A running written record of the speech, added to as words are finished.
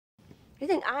You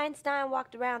think Einstein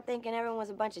walked around thinking everyone was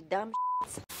a bunch of dumb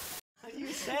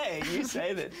You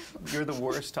say that you're the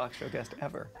worst talk show guest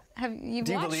ever. Do you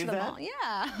believe them that? all?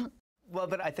 Yeah. Well,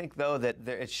 but I think though that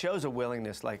it shows a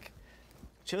willingness,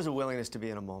 to be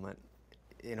in a moment,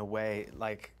 in a way,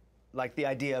 like the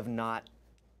idea of not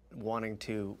wanting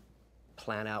to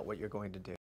plan out what you're going to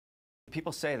do.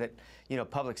 People say that, you know,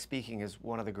 public speaking is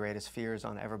one of the greatest fears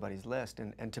on everybody's list,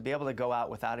 and to be able to go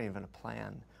out without even a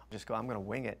plan, just go, I'm going to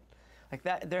wing it, like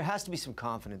that, there has to be some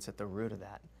confidence at the root of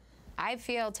that. I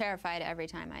feel terrified every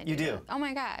time I do it. You do? Oh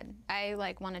my God. I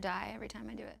want to die every time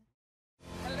I do it.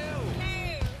 Hello.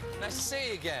 Hey. Nice to see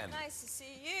you again. Nice to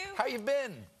see you. How you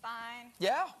been? Fine. Yeah?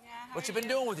 Yeah, how What you are been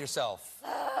you? doing with yourself?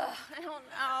 I don't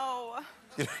know.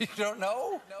 You don't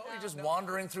know? No, you're just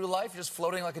wandering through life, you're just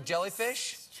floating like a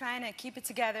jellyfish? Just trying to keep it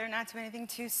together, not do anything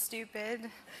too stupid.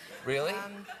 Really?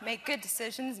 Make good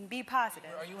decisions and be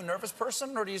positive. Are you a nervous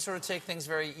person, or do you sort of take things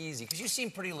very easy? Because you seem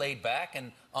pretty laid back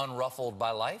and unruffled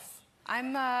by life.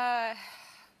 I'm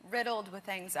riddled with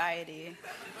anxiety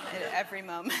at every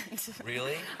moment.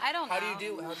 Really? I don't know. How do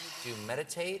you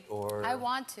meditate, or? I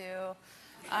want to,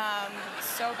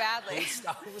 so badly.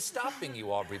 Who was stopping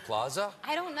you, Aubrey Plaza?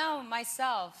 I don't know,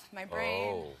 myself, my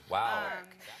brain. Oh, wow.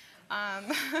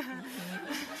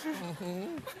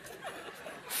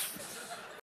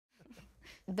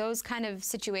 Those kind of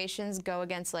situations go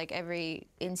against like every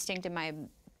instinct in my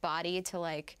body to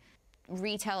like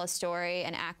retell a story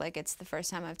and act like it's the first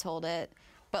time I've told it,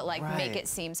 but like make it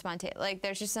seem spontaneous. Like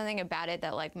there's just something about it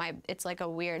that like it's like a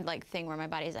weird like thing where my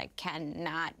body's like,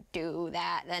 cannot do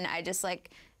that. And I just like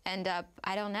end up,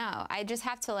 I don't know. I just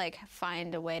have to like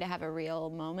find a way to have a real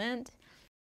moment.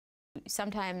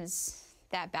 Sometimes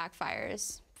that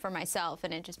backfires for myself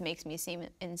and it just makes me seem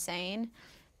insane.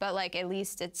 But like at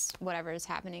least it's whatever is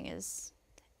happening is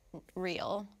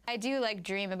real. I do like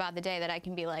dream about the day that I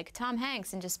can be like Tom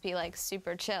Hanks and just be like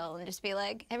super chill and just be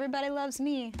like, everybody loves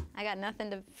me. I got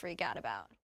nothing to freak out about.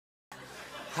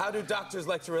 How do doctors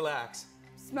like to relax?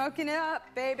 Smoking it up,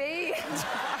 baby.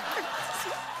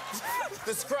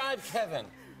 Describe Kevin.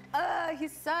 He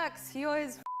sucks. He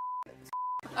always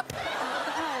All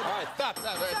right, stop. All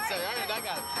right, I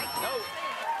got it. No.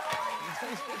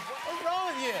 What's wrong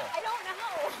with you? I don't know.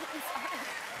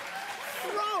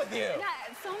 What's wrong with you?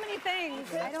 Yeah, so many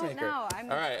things. I don't know.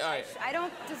 All right. I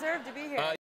don't deserve to be here.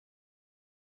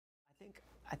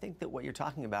 I think that what you're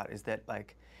talking about is that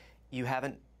like you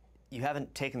haven't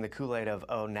taken the Kool-Aid of,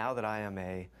 oh, now that I am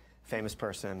a famous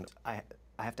person, I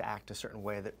have to act a certain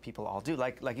way that people all do.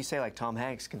 Like you say, like Tom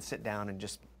Hanks can sit down and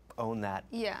just own that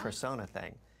persona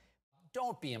thing.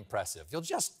 Don't be impressive. You'll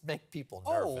just make people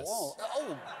nervous. Oh,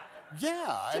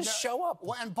 yeah. Just show up.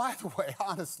 Well, and by the way,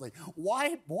 honestly,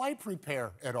 why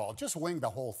prepare at all? Just wing the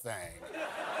whole thing.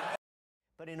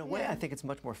 But in a way, I think it's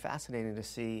much more fascinating to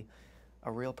see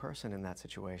a real person in that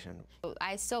situation.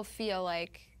 I still feel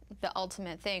like the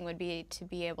ultimate thing would be to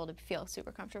be able to feel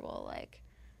super comfortable, like.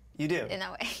 You do? In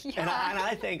that way, yeah. And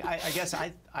I think, I guess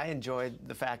I enjoyed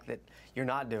the fact that you're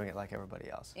not doing it like everybody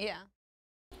else. Yeah.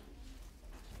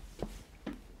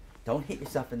 Don't hit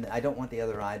yourself in the... I don't want the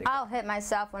other eye to... I'll hit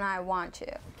myself when I want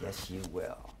to. I guess you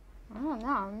will. I don't know.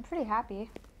 I'm pretty happy.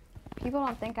 People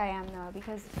don't think I am, though,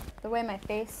 because the way my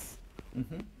face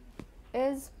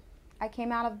is, I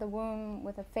came out of the womb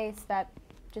with a face that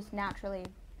just naturally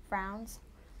frowns.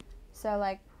 So,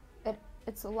 like,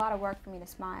 it's a lot of work for me to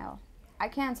smile. I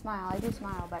can smile. I do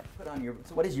smile, but... Put on your...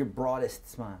 So what is your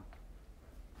broadest smile?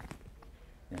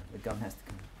 Yeah, the gum has to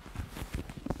come.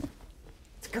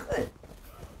 It's good.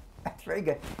 That's very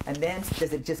good. And then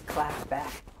does it just clap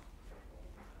back?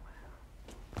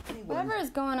 Whatever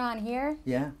is going on here,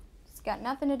 it's got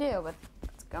nothing to do with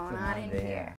what's going on in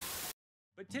here.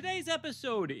 But today's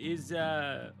episode is,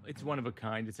 it's one of a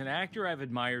kind. It's an actor I've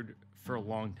admired for a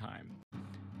long time.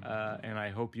 And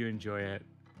I hope you enjoy it.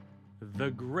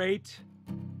 The great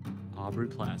Aubrey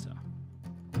Plaza.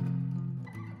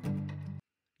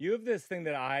 You have this thing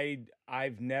that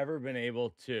I've never been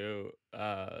able to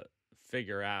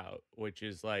figure out, which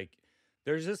is like,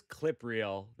 there's this clip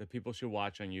reel that people should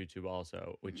watch on YouTube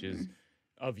also, which is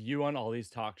of you on all these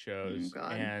talk shows,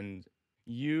 and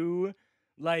you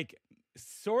like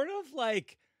sort of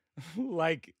like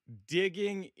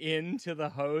digging into the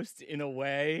host in a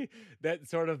way that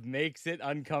sort of makes it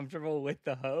uncomfortable with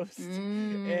the host,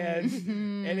 and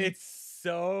it's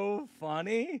so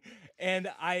funny. And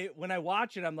when I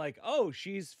watch it, I'm like, oh,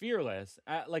 she's fearless.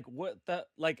 Like, what the,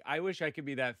 like, I wish I could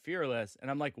be that fearless. And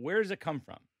I'm like, where does it come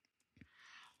from?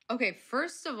 Okay,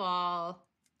 first of all,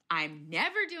 I'm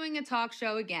never doing a talk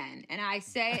show again. And I'm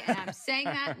saying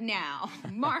that now.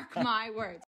 Mark my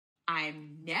words.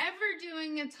 I'm never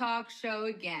doing a talk show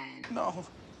again. No.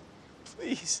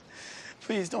 Please.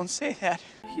 Please don't say that.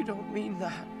 You don't mean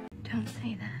that. Don't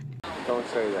say that. Don't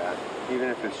say that. Even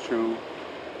if it's true,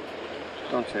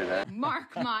 don't say that.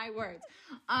 Mark my words.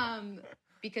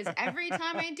 Because every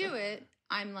time I do it,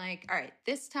 I'm like, all right,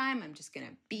 this time I'm just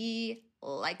gonna be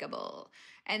likable.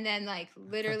 And then like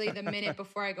literally the minute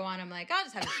before I go on, I'm like, I'll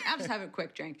just have a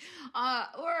quick drink.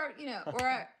 Or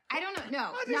I don't know. No,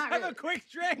 I'll just not have really. a quick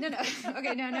drink. No.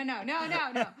 Okay,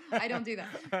 no. I don't do that.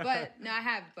 But no, I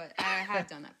have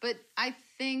done that. But I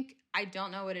think I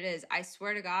don't know what it is. I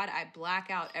swear to God, I black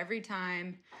out every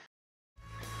time.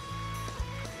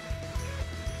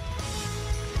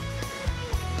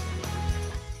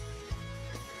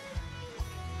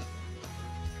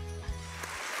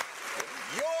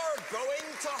 You're going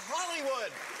to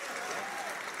Hollywood.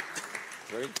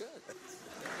 Very good.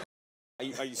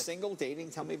 Are you single,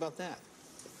 dating? Tell me about that.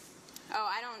 Oh,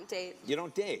 I don't date. You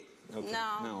don't date? Okay.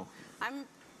 No. I'm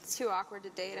too awkward to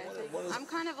date, I think. I'm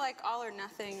kind of like all or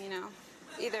nothing, you know.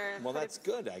 Either Well, that's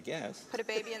good, I guess. put a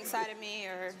baby inside of me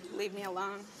or leave me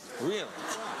alone. Really?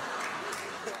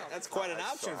 That's quite an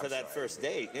option for that first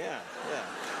date. Yeah.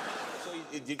 So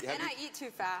And I eat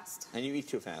too fast. And you eat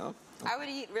too fast. Oh, I would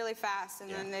eat really fast, and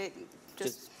then they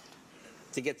just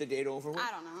to get the date over with?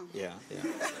 I don't know. Yeah.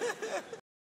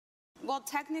 Well,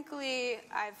 technically,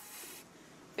 I've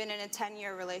been in a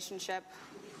 10-year relationship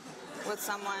with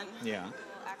someone. Yeah.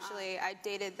 Actually, I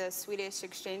dated the Swedish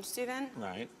exchange student.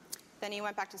 Right. Then he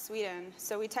went back to Sweden,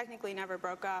 so we technically never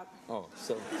broke up. Oh,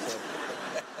 so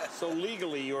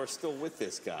legally you're still with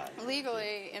this guy?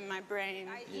 Legally, in my brain.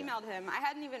 I emailed him. I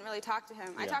hadn't even really talked to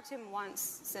him. I talked to him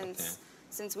once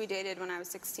since we dated when I was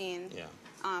 16. Yeah.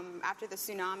 After the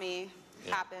tsunami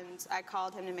happened, I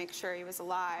called him to make sure he was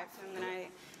alive, and then I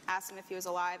asked him if he was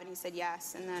alive, and he said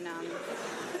yes, and then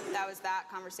that was that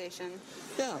conversation.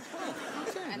 Yeah.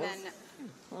 Okay. And then...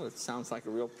 Well, it sounds like a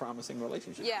real promising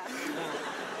relationship. Yeah.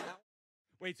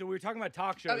 Wait, so we were talking about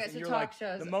talk shows, Okay, and so you're talk like,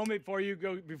 shows. the moment before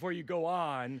you go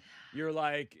on, you're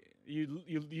like,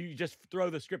 you just throw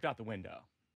the script out the window.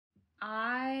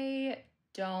 I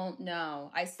don't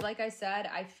know. Like I said,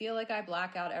 I feel like I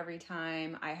black out every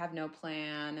time. I have no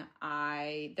plan.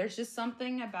 There's just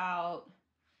something about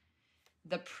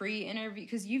the pre-interview,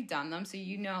 because you've done them, so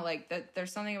you know, like, that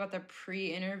there's something about the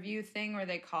pre-interview thing where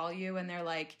they call you and they're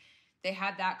like, they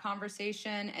have that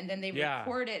conversation and then they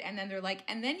record it and then they're like,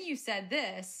 and then you said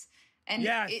this. And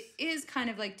it is kind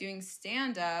of like doing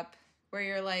stand-up where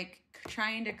you're like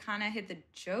trying to kind of hit the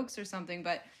jokes or something,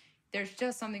 but there's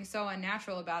just something so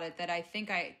unnatural about it that I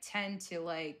think I tend to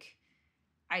like,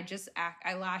 I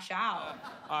lash out.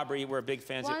 Aubrey, we're big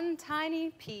fans of... One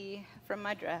tiny pea from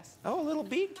my dress. Oh, a little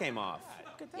bead came off.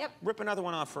 Yep. Rip another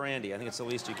one off for Andy. I think it's the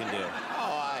least you can do.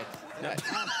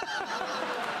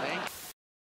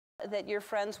 That you're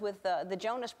friends with the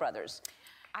Jonas Brothers.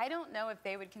 I don't know if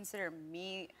they would consider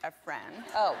me a friend.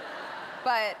 Oh.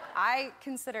 But I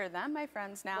consider them my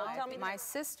friends now. Well, tell me my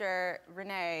sister,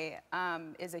 Renee,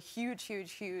 is a huge,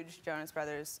 huge, huge Jonas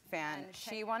Brothers fan.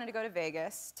 She wanted to go to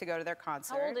Vegas to go to their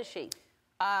concert. How old is she?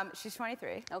 She's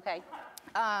 23. Okay.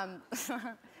 And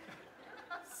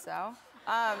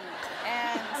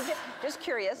just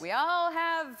curious. We all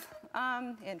have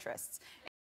interests.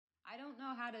 I don't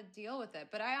know how to deal with it,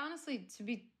 but I honestly,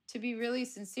 to be really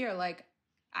sincere, like,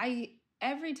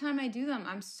 every time I do them,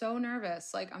 I'm so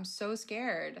nervous. Like, I'm so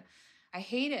scared. I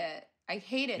hate it.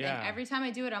 Yeah. And every time I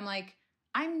do it, I'm like,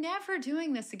 I'm never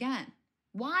doing this again.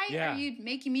 Why are you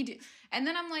making me do? And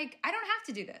then I'm like, I don't have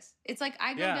to do this. It's like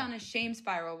I go down a shame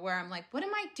spiral where I'm like, what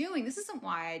am I doing? This isn't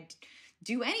why I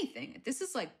do anything. This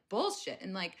is like bullshit.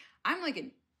 And like, I'm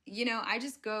like, I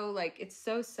just go like, it's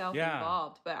so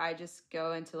self-involved, but I just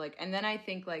go into like, and then I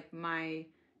think like my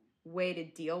way to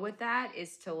deal with that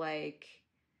is to like,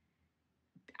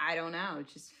 I don't know,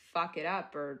 just fuck it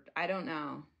up, or I don't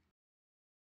know.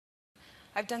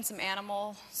 I've done some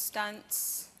animal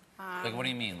stunts. Like, what do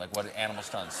you mean? Like, what animal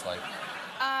stunts? Like,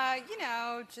 I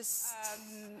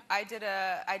did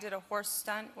a horse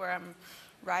stunt where I'm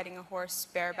riding a horse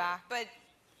bareback. But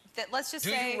let's just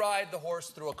say... Do you ride the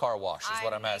horse through a car wash, is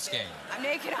what I'm asking. I'm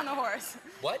naked on the horse.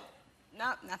 What?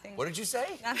 No, nothing. What did you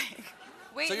say? Nothing.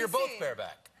 Wait, so you're both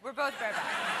bareback? We're both bareback.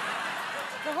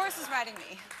 The horse is riding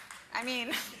me. I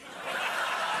mean...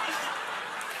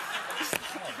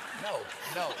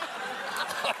 No.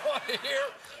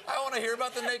 I want to hear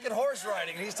about the naked horse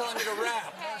riding, and he's telling me to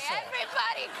rap. Hey,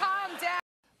 everybody calm down.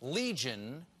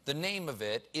 Legion, the name of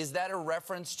it, is that a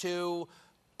reference to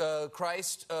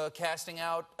Christ casting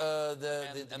out and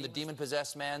the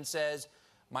demon-possessed man says,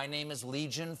 My name is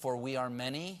Legion, for we are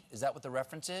many. Is that what the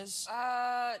reference is?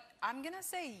 I'm gonna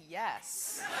say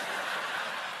yes.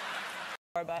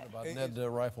 About Ned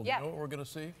Rifle. Do you know what we're going to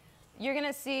see? You're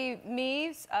gonna see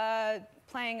me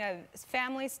playing a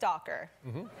family stalker.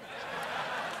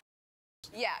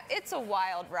 Yeah, it's a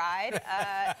wild ride.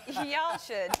 Y'all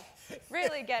should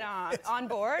really get on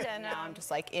board, and I'm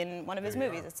just like in one of his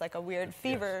movies. It's like a weird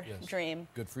fever dream.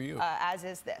 Good for you. As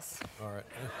is this. All right.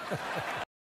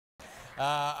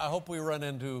 I hope we run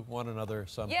into one another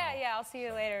somehow. Yeah, I'll see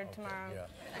you later tomorrow. Yeah.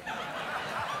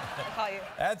 I'll call you.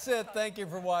 That's it. Thank you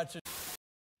for watching.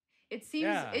 It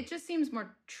seems, it just seems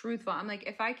more truthful. I'm like,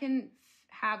 if I can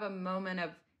have a moment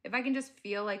of, if I can just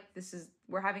feel like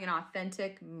we're having an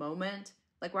authentic moment,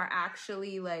 like we're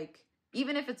actually like,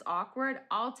 even if it's awkward,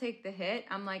 I'll take the hit.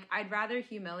 I'm like, I'd rather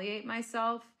humiliate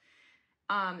myself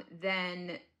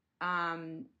than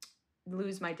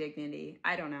lose my dignity.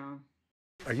 I don't know.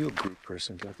 Are you a group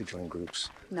person? Do you like to join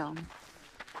groups? No. Do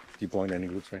you belong to any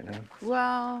groups right now?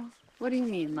 Well, what do you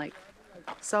mean? Like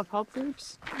self-help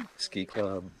groups? Ski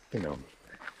club,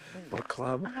 book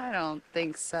club? I don't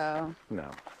think so. No.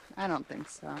 I don't think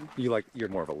so. You're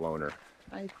more of a loner.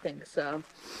 I think so.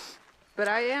 But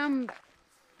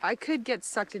I could get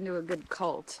sucked into a good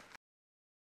cult.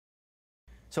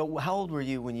 So how old were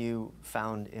you when you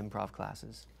found improv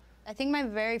classes? I think my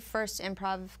very first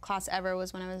improv class ever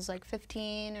was when I was like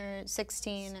 15 or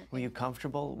 16. Were you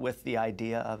comfortable with the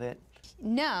idea of it?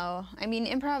 No, I mean,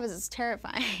 improv is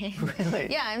terrifying. Really?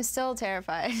 Yeah, I'm still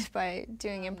terrified by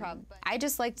doing improv. I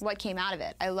just liked what came out of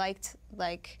it. I loved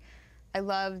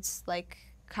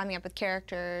coming up with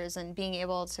characters and being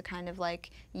able to kind of like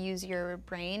use your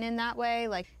brain in that way.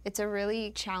 Like, it's a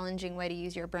really challenging way to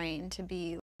use your brain, to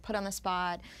be put on the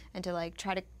spot and to like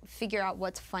try to figure out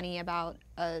what's funny about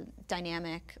a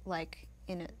dynamic like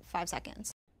in 5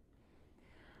 seconds.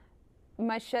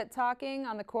 My shit talking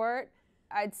on the court,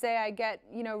 I'd say I get,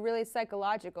 really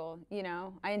psychological,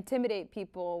 I intimidate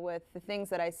people with the things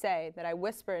that I say, that I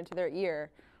whisper into their ear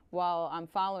while I'm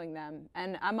following them.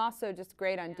 And I'm also just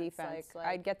great on defense.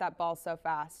 I'd get that ball so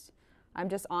fast. I'm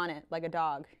just on it like a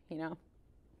dog,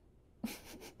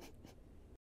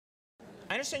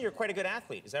 I understand you're quite a good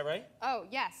athlete. Is that right? Oh,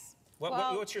 yes.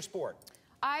 What's your sport?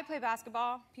 I play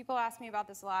basketball. People ask me about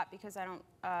this a lot because I don't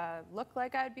look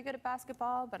like I'd be good at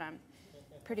basketball, but I'm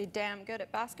pretty damn good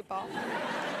at basketball.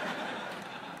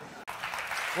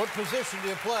 What position do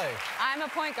you play? I'm a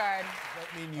point guard. Does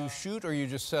that mean you shoot or you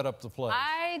just set up the play?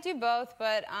 I do both,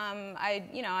 but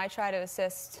I try to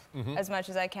assist as much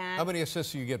as I can. How many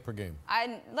assists do you get per game?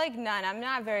 None. I'm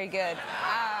not very good.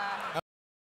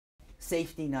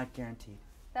 Safety not guaranteed.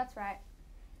 That's right.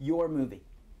 Your movie.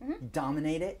 You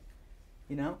dominate it,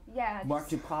 Yeah. Mark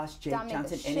Duplass, Jake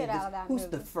Johnson, any of this. Who's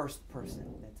the first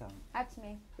person that's on? That's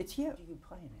me. It's you. You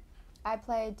play in it. I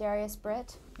play Darius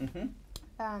Britt.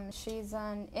 She's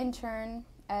an intern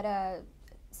at a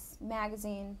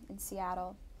magazine in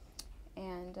Seattle,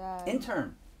 and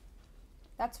intern.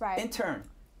 That's right. Intern.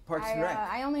 Parks and Rec.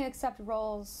 I only accept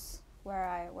roles where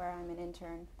I'm an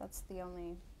intern.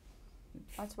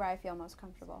 That's where I feel most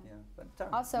comfortable. Yeah, but it's all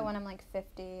right. Also, when I'm like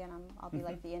 50 and I'll be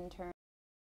like the intern.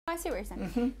 I see what you're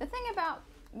saying. The thing about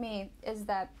me is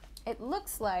that it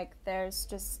looks like there's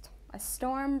just a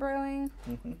storm brewing.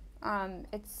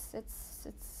 It's a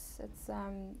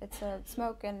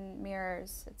smoke and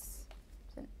mirrors. It's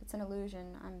an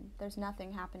illusion. There's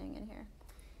nothing happening in here.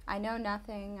 I know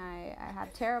nothing. I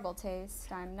have terrible taste.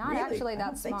 I'm not actually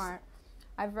that smart.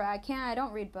 I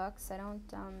don't read books.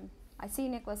 I see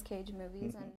Nicolas Cage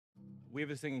movies. And We have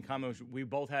this thing in common. We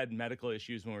both had medical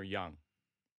issues when we were young.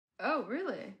 Oh,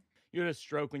 really? You had a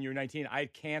stroke when you were 19. I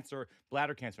had cancer,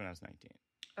 bladder cancer, when I was 19.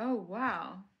 Oh,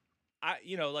 wow. I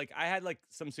had like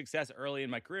some success early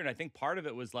in my career, and I think part of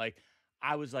it was like,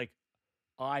 I was like,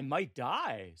 oh, I might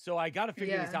die, so I got to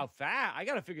figure this out fast. I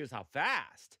got to figure this out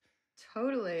fast.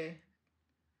 Totally.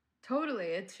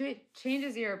 It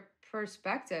changes your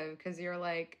perspective because you're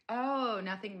like, oh,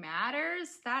 nothing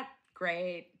matters.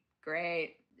 Great.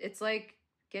 It's like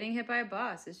getting hit by a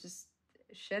bus. It's just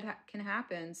shit can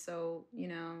happen. So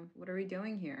what are we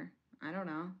doing here? I don't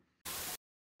know.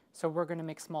 So we're gonna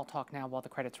make small talk now while the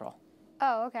credits roll.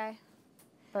 Oh, okay.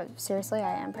 But seriously,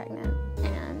 I am pregnant,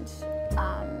 and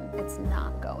it's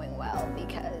not going well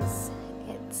because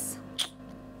it's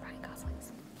Ryan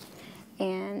Gosling's,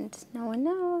 and no one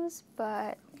knows.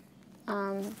 But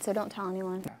so don't tell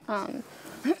anyone.